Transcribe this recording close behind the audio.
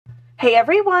Hey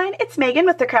everyone, it's Megan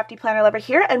with the CraftyPlannerLovR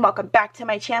here, and welcome back to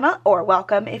my channel, or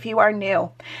welcome if you are new.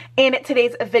 In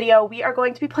today's video, we are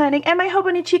going to be planning in my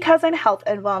hobonichi cousin health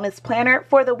and wellness planner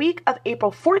for the week of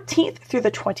April 14th through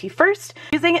the 21st,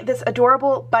 using this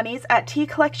adorable Bunnies at Tea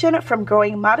collection from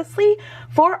Growing Modestly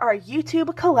for our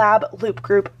YouTube collab loop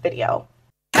group video.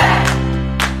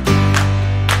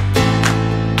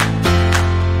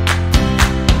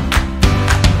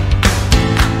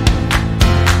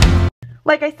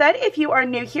 Like I said, if you are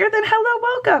new here, then hello,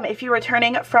 welcome. If you're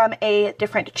returning from a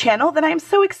different channel, then I'm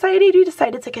so excited you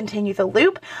decided to continue the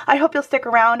loop. I hope you'll stick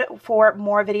around for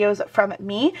more videos from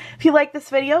me. If you like this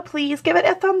video, please give it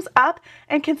a thumbs up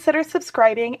and consider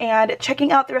subscribing and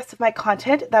checking out the rest of my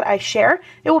content that I share.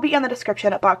 It will be in the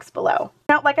description box below.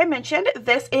 Now, like I mentioned,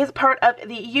 this is part of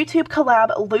the YouTube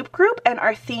collab loop group, and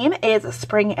our theme is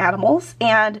spring animals.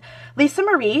 And Lisa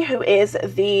Marie, who is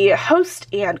the host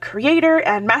and creator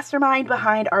and mastermind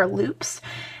behind our loops,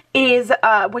 is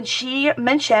when she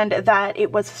mentioned that it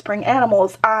was spring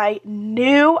animals, I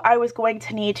knew I was going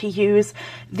to need to use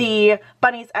the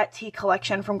Bunnies at Tea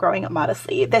collection from Growing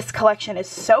Modestly. This collection is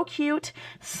so cute,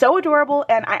 so adorable,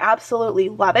 and I absolutely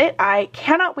love it. I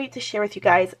cannot wait to share with you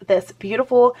guys this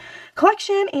beautiful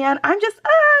collection, and I'm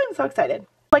so excited.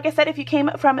 Like I said, if you came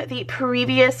from the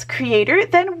previous creator,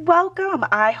 then welcome.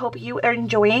 I hope you are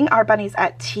enjoying our Bunnies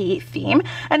at Tea theme.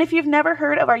 And if you've never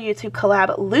heard of our YouTube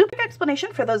collab loop, quick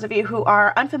explanation for those of you who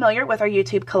are unfamiliar with our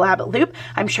YouTube collab loop.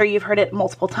 I'm sure you've heard it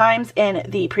multiple times in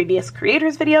the previous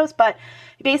creators' videos, but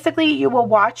basically you will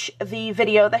watch the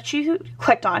video that you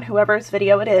clicked on, whoever's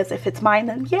video it is. If it's mine,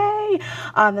 then yay!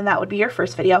 Then that would be your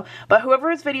first video. But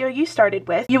whoever's video you started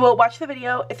with, you will watch the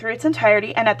video through its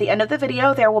entirety, and at the end of the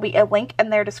video there will be a link in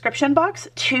their description box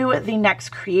to the next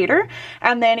creator,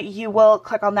 and then you will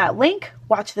click on that link,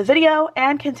 watch the video,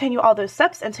 and continue all those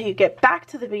steps until you get back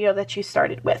to the video that you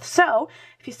started with. So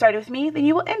if you started with me, then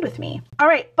you will end with me.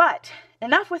 Alright, but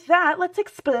enough with that. Let's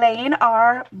explain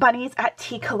our Bunnies at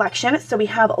Tea collection. So we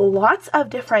have lots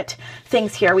of different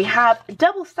things here. We have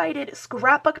double-sided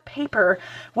scrapbook paper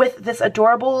with this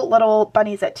adorable little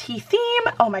Bunnies at Tea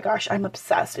theme. Oh my gosh, I'm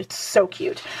obsessed. It's so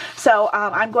cute. So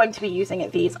I'm going to be using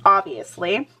these,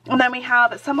 obviously. And then we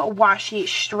have some washi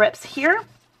strips here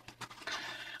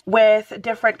with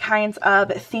different kinds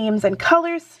of themes and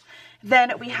colors.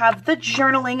 Then we have the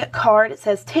journaling card. It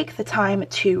says, "Take the time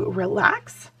to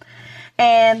relax."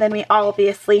 And then we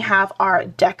obviously have our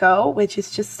deco, which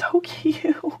is just so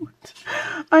cute.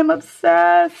 I'm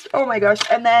obsessed. Oh my gosh.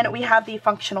 And then we have the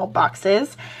functional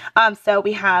boxes. So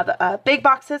we have big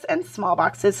boxes and small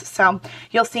boxes. So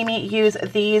you'll see me use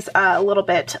these a little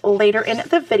bit later in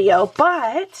the video,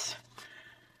 but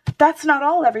that's not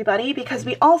all, everybody, because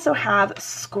we also have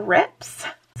scripts.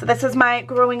 So this is my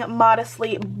Growing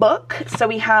Modestly book. So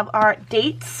we have our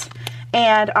dates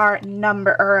and our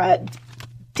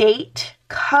date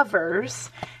covers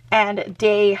and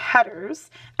day headers,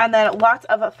 and then lots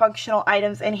of functional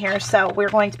items in here. So we're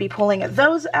going to be pulling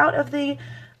those out of the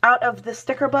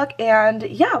sticker book, and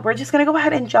yeah, we're just gonna go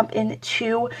ahead and jump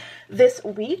into this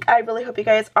week. I really hope you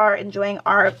guys are enjoying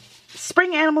our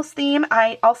spring animals theme.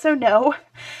 I also know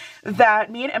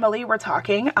that me and Emily were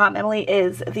talking. Emily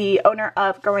is the owner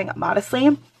of Growing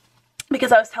Modestly,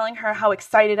 because I was telling her how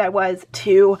excited I was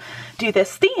to do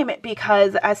this theme,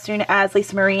 because as soon as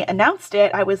Lisa Marie announced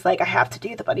it, I was like, I have to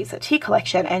do the Bunnies at Tea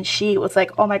collection, and she was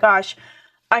like, oh my gosh,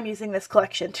 I'm using this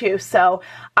collection too. So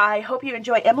I hope you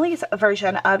enjoy Emily's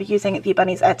version of using the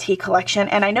Bunnies at Tea collection.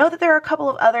 And I know that there are a couple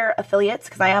of other affiliates,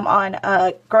 because I am on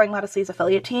Growing Modestly's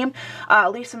affiliate team.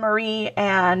 Lisa Marie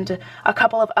and a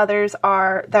couple of others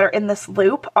that are in this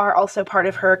loop are also part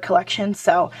of her collection.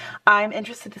 So I'm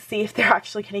interested to see if they're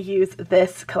actually going to use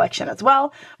this collection as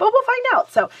well. But we'll find out.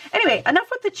 So anyway,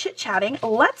 enough with the chit-chatting.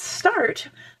 Let's start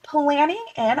planning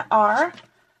in our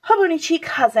hobonichi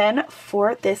cousin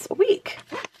for this week.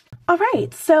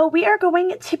 Alright, so we are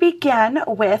going to begin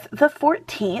with the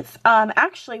 14th.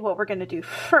 Actually, what we're going to do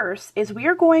first is we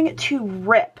are going to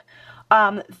rip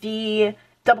the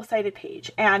double-sided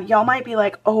page. And y'all might be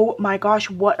like, oh my gosh,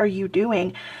 what are you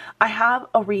doing? I have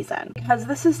a reason. Because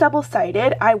this is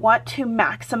double-sided, I want to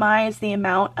maximize the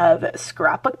amount of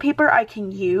scrapbook paper I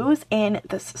can use in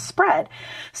this spread.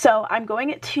 So I'm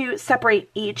going to separate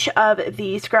each of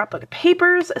the scrapbook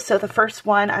papers. So the first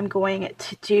one I'm going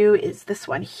to do is this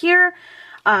one here.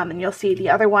 And you'll see the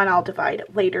other one I'll divide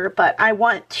later, but I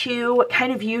want to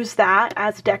kind of use that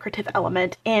as a decorative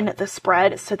element in the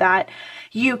spread so that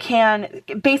you can,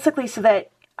 basically so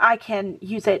that I can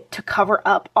use it to cover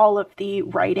up all of the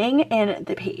writing in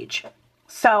the page.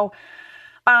 So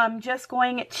I'm just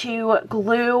going to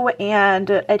glue and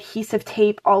adhesive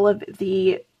tape all of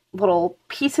the little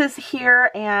pieces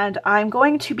here, and I'm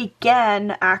going to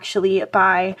begin actually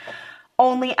by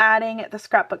only adding the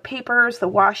scrapbook papers, the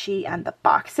washi, and the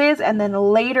boxes, and then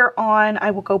later on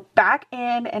I will go back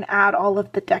in and add all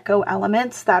of the deco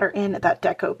elements that are in that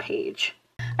deco page.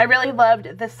 I really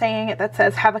loved the saying that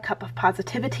says have a cup of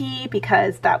positivity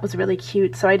because that was really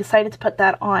cute, so I decided to put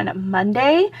that on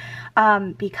Monday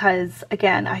because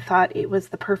again I thought it was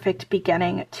the perfect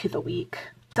beginning to the week.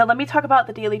 So let me talk about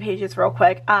the daily pages real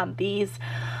quick. These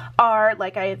are,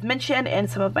 like I have mentioned in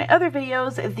some of my other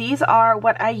videos, these are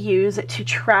what I use to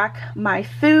track my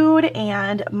food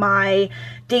and my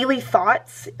daily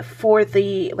thoughts for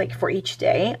the, for each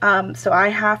day. So I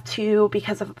have to,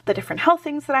 because of the different health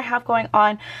things that I have going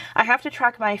on, I have to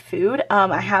track my food.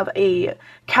 I have a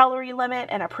calorie limit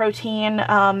and a protein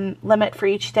limit for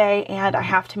each day, and I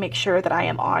have to make sure that I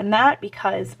am on that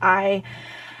because I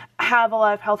have a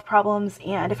lot of health problems,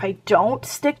 and if I don't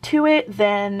stick to it,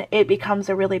 then it becomes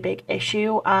a really big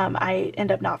issue. I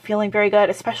end up not feeling very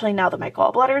good, especially now that my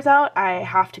gallbladder is out. I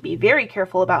have to be very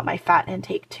careful about my fat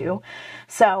intake too.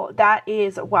 So that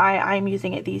is why I'm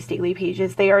using these daily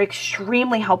pages. They are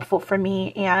extremely helpful for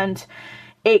me, and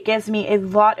it gives me a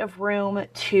lot of room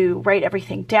to write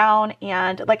everything down.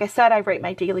 And like I said, I write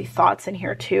my daily thoughts in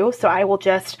here too. So I will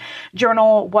just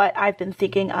journal what I've been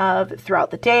thinking of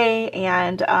throughout the day,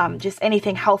 and just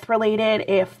anything health related.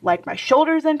 If like my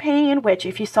shoulder's in pain, which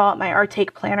if you saw my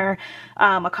Take planner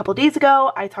a couple days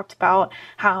ago, I talked about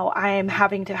how I'm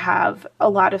having to have a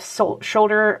lot of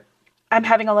shoulder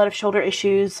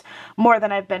issues, more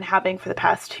than I've been having for the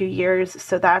past 2 years.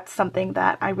 So that's something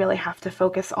that I really have to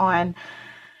focus on.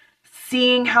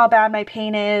 Seeing how bad my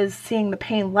pain is, seeing the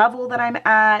pain level that I'm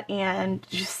at, and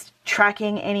just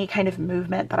tracking any kind of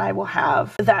movement that I will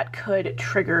have that could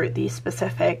trigger the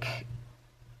specific,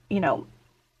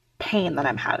 pain that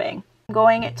I'm having. I'm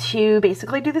going to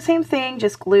basically do the same thing,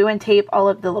 just glue and tape all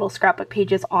of the little scrapbook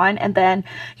pages on, and then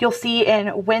you'll see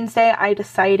in Wednesday I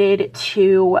decided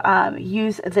to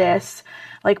use this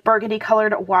like burgundy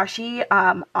colored washi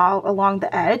all along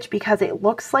the edge because it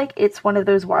looks like it's one of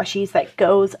those washis that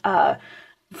goes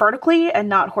vertically and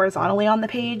not horizontally on the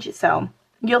page. So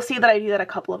you'll see that I do that a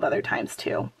couple of other times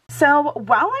too. So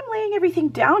while I'm laying everything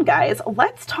down, guys,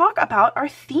 let's talk about our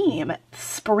theme,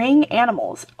 spring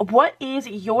animals. What is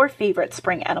your favorite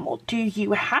spring animal? Do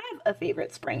you have a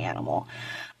favorite spring animal?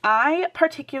 I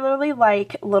particularly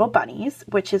like little bunnies,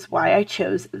 which is why I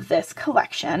chose this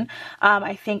collection.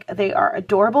 I think they are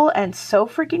adorable and so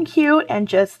freaking cute and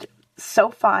just so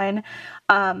fun.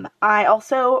 I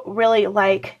also really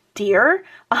like deer,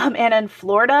 and in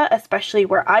Florida, especially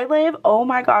where I live, oh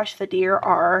my gosh, the deer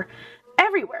are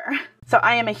everywhere. So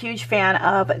I am a huge fan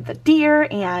of the deer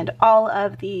and all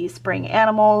of the spring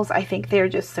animals. I think they're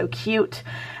just so cute,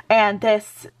 and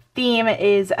this theme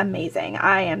is amazing.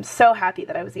 I am so happy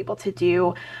that I was able to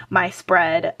do my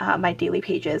spread, my daily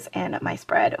pages, and my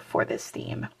spread for this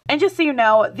theme. And just so you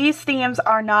know, these themes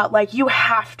are not like you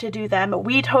have to do them.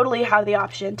 We totally have the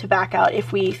option to back out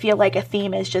if we feel like a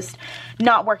theme is just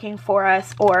not working for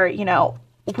us, or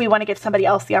we want to give somebody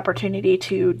else the opportunity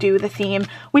to do the theme.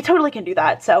 We totally can do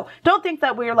that. So don't think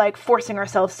that we're like forcing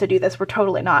ourselves to do this. We're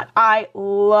totally not. I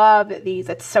love these.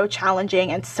 It's so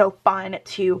challenging and so fun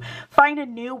to find a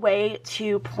new way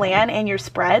to plan in your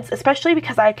spreads, especially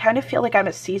because I kind of feel like I'm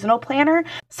a seasonal planner.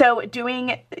 So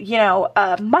doing,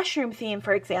 a mushroom theme,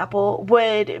 for example,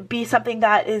 would be something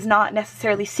that is not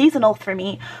necessarily seasonal for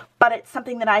me, but it's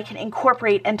something that I can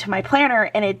incorporate into my planner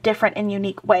in a different and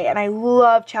unique way. And I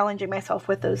love challenging myself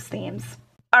with those themes.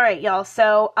 All right, y'all.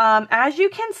 So as you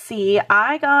can see,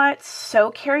 I got so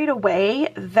carried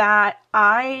away that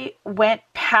I went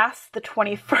past the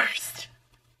 21st.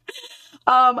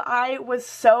 I was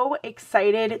so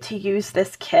excited to use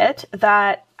this kit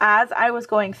that as I was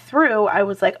going through, I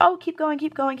was like, oh, keep going,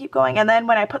 keep going, keep going. And then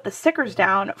when I put the stickers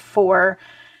down for,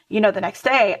 the next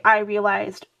day, I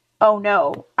realized, oh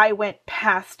no, I went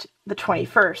past the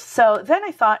 21st. So then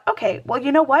I thought, okay, well,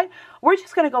 you know what? We're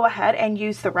just going to go ahead and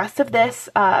use the rest of this,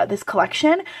 this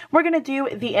collection. We're going to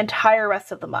do the entire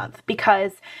rest of the month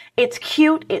because it's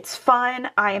cute. It's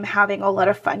fun. I am having a lot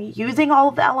of fun using all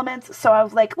of the elements. So I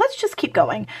was like, let's just keep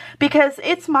going because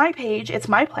it's my page. It's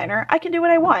my planner. I can do what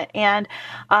I want. And,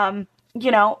 I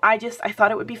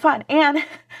thought it would be fun. And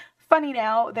funny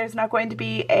now, there's not going to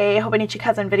be a Hobonichi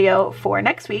cousin video for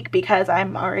next week because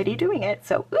I'm already doing it,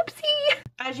 so oopsie!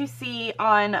 As you see,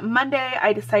 on Monday,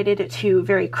 I decided to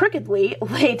very crookedly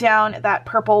lay down that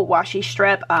purple washi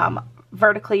strip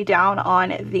vertically down on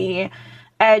the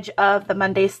edge of the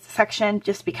Mondays section,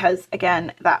 just because,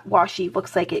 again, that washi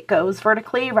looks like it goes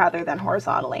vertically rather than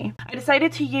horizontally. I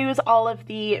decided to use all of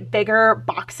the bigger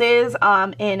boxes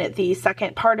in the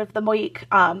second part of the week,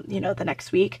 you know, the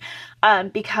next week,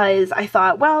 because I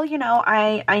thought, well, you know,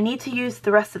 I need to use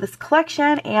the rest of this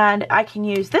collection, and I can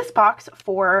use this box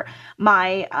for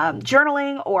my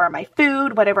journaling or my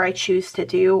food, whatever I choose to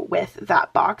do with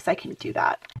that box, I can do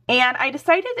that. And I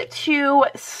decided to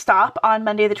stop on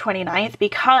Monday the 29th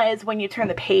because when you turn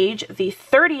the page, the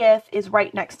 30th is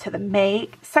right next to the May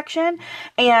section,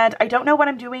 and I don't know what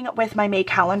I'm doing with my May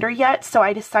calendar yet, so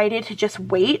I decided to just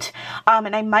wait,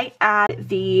 and I might add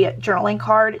the journaling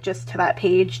card just to that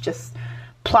page, just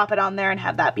plop it on there and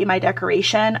have that be my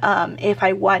decoration if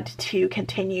I want to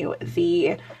continue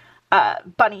the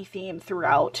bunny theme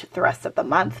throughout the rest of the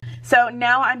month. So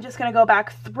now I'm just going to go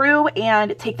back through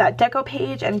and take that deco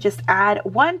page and just add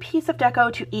one piece of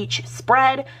deco to each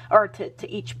spread, or to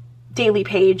each daily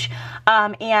page,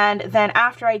 and then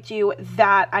after I do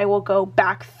that, I will go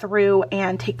back through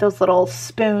and take those little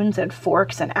spoons and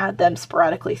forks and add them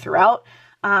sporadically throughout,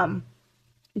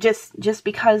 just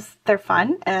because they're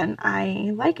fun and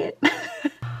I like it.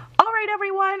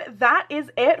 Everyone, that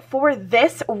is it for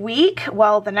this week,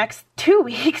 well, the next 2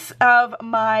 weeks of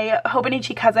my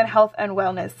Hobonichi Cousin Health and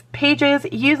Wellness pages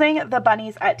using the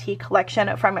Bunnies at Tea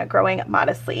collection from Growing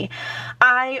Modestly.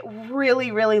 I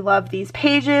really, really love these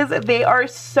pages. They are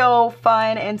so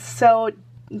fun and so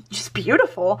just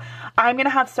beautiful. I'm gonna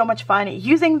have so much fun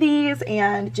using these,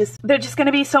 and they're just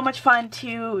gonna be so much fun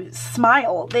to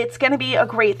smile. It's gonna be a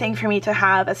great thing for me to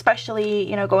have, especially,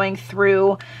 you know, going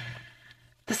through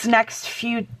this next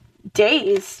few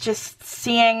days, just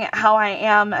seeing how I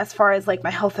am as far as like my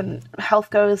health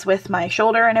goes with my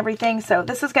shoulder and everything. So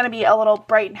this is going to be a little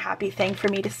bright and happy thing for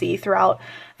me to see throughout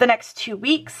the next 2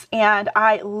 weeks. And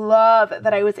I love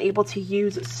that I was able to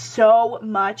use so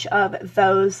much of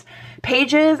those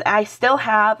pages. I still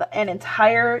have an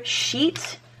entire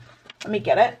sheet. Let me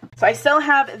get it. So I still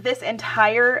have this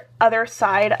entire other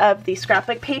side of the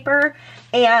scrapbook paper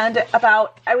and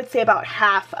I would say about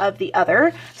half of the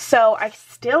other. So I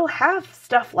still have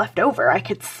stuff left over. I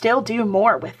could still do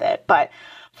more with it, but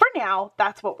for now,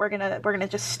 that's what we're gonna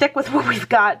just stick with what we've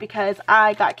got, because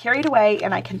I got carried away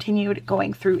and I continued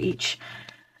going through each.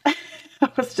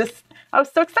 I was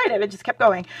so excited. I just kept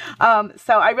going.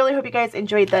 So I really hope you guys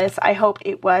enjoyed this. I hope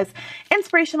it was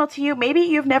inspirational to you. Maybe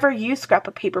you've never used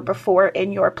scrapbook paper before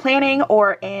in your planning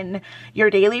or in your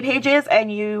daily pages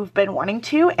and you've been wanting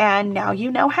to, and now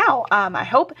you know how. I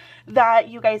hope that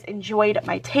you guys enjoyed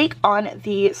my take on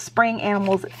the spring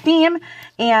animals theme,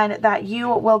 and that you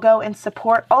will go and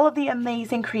support all of the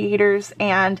amazing creators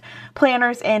and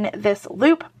planners in this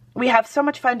loop. We have so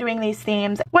much fun doing these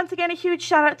themes. Once again, a huge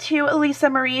shout out to Lisa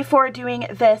Marie for doing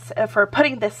this, for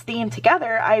putting this theme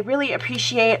together. I really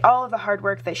appreciate all of the hard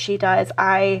work that she does.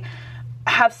 I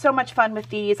have so much fun with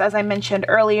these. As I mentioned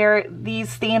earlier,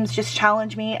 these themes just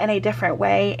challenge me in a different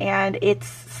way, and it's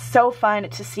so fun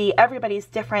to see everybody's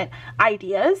different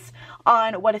ideas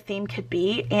on what a theme could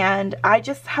be, and I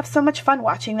just have so much fun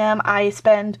watching them. I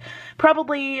spend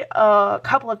probably a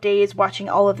couple of days watching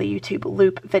all of the YouTube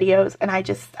loop videos, and I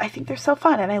think they're so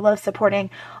fun, and I love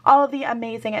supporting all of the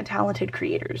amazing and talented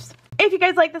creators. If you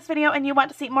guys like this video and you want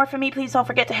to see more from me, please don't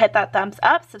forget to hit that thumbs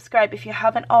up, subscribe if you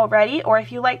haven't already, or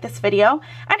if you like this video,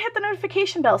 and hit the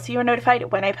notification bell so you're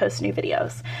notified when I post new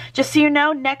videos. Just so you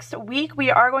know, next week we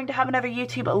are going to have another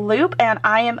YouTube loop, and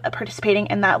I am participating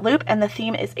in that loop, and the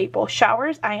theme is April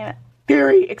showers. I am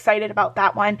very excited about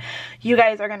that one. You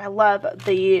guys are going to love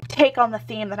the take on the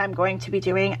theme that I'm going to be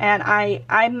doing, and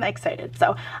I'm excited.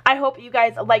 So I hope you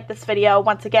guys like this video.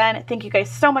 Once again, thank you guys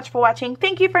so much for watching.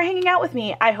 Thank you for hanging out with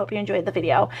me. I hope you enjoyed the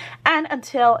video, and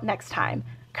until next time,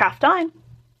 craft on.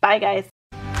 Bye guys.